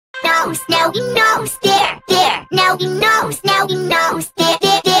now he knows, there, there, now he knows, there, there,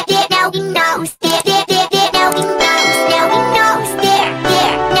 there, there, now he knows, there, there, there, there, now he knows, there,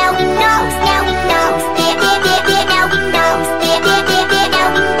 there, now he knows, there, there, there, there, now he knows, there, there, there, there, now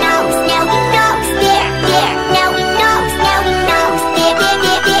he knows, there, there, there, now he knows, there, there, there, now he knows, there, there,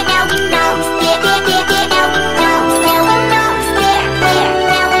 there, there, now he knows, there, there, there, there, now he knows, there, there,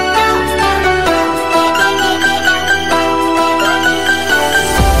 now he knows, there, there, there,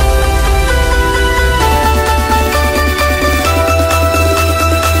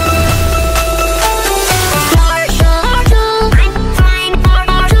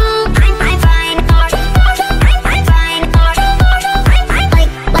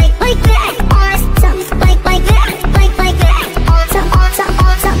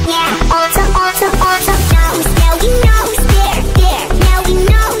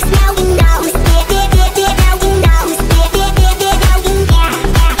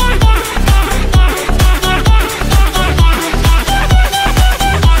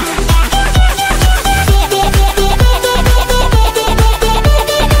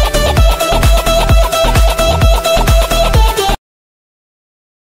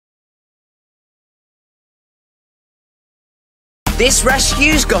 This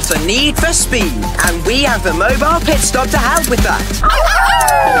rescue's got a need for speed, and we have the mobile pit stop to help with that. All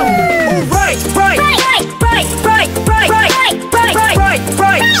right, right, right, right, right, right, right, right, right,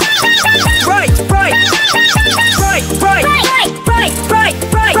 right, right, right, right, right, right,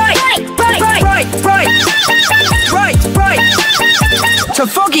 right, right, right, to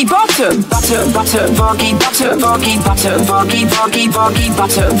Foggy Bottom. Butter, butter, foggy, butter, foggy, butter, foggy, foggy, foggy,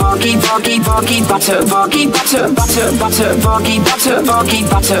 butter, foggy, foggy, foggy, butter, foggy, butter, butter, butter, foggy, butter, foggy,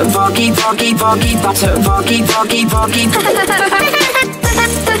 butter, foggy, foggy, foggy, butter, foggy, foggy, foggy.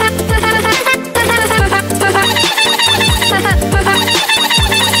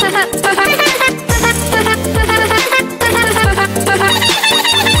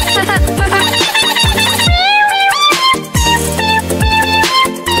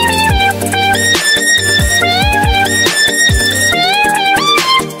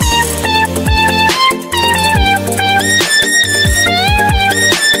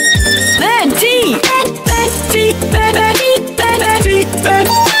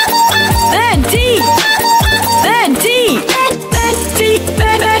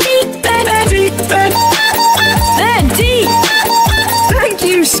 Thank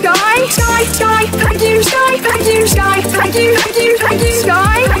you, Skye. Skye, Skye. Thank you, Skye. Thank you, Skye. Thank you, thank you, thank you,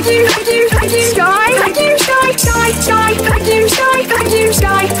 Skye. Thank you, thank you, thank you, Skye. Thank you, Skye, Skye, Skye. Thank you, Skye. Thank you,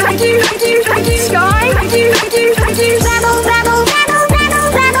 Skye. Thank you, thank you, thank you, Skye. Thank you, thank you, thank you. Rattle, rattle, rattle,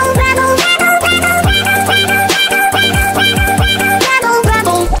 rattle, rattle, rattle, rattle, rattle, rattle, rattle,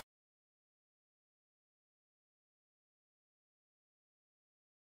 rattle.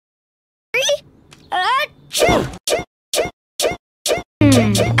 Achoo!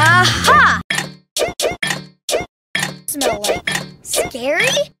 Aha! Smell like scary?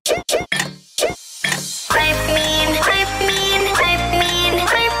 I mean, I mean, I mean,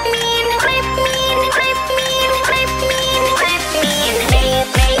 I mean, I mean, I mean, I mean, I mean, maybe,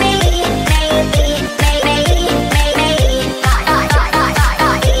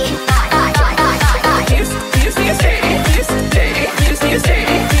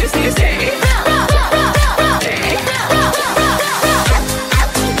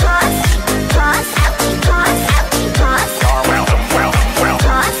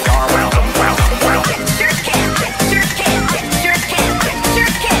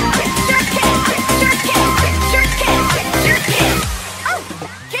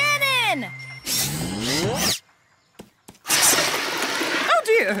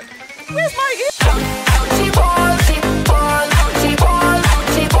 Where's my ear? Ouchie ball, ouchie ball, ouchie ball,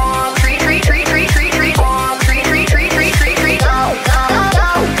 ouchie ball. Tree, tree, tree, tree, tree, tree, ball. Tree, tree, tree, tree, tree, tree. Go, go,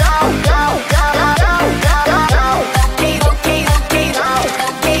 go, go, go, go, go, go, go, go. Okay, okay, okay, go.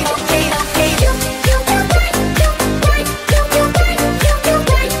 Okay, okay, okay. You right, you right, you right, you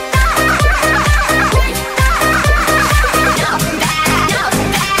right.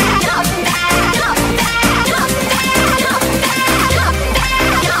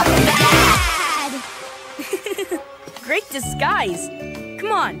 Great disguise.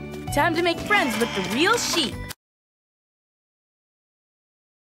 Come on, time to make friends with the real sheep.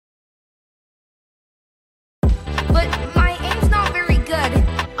 But my aim's not very good.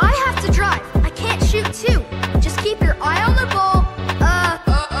 I have to drive. I can't shoot too. Just keep your eye on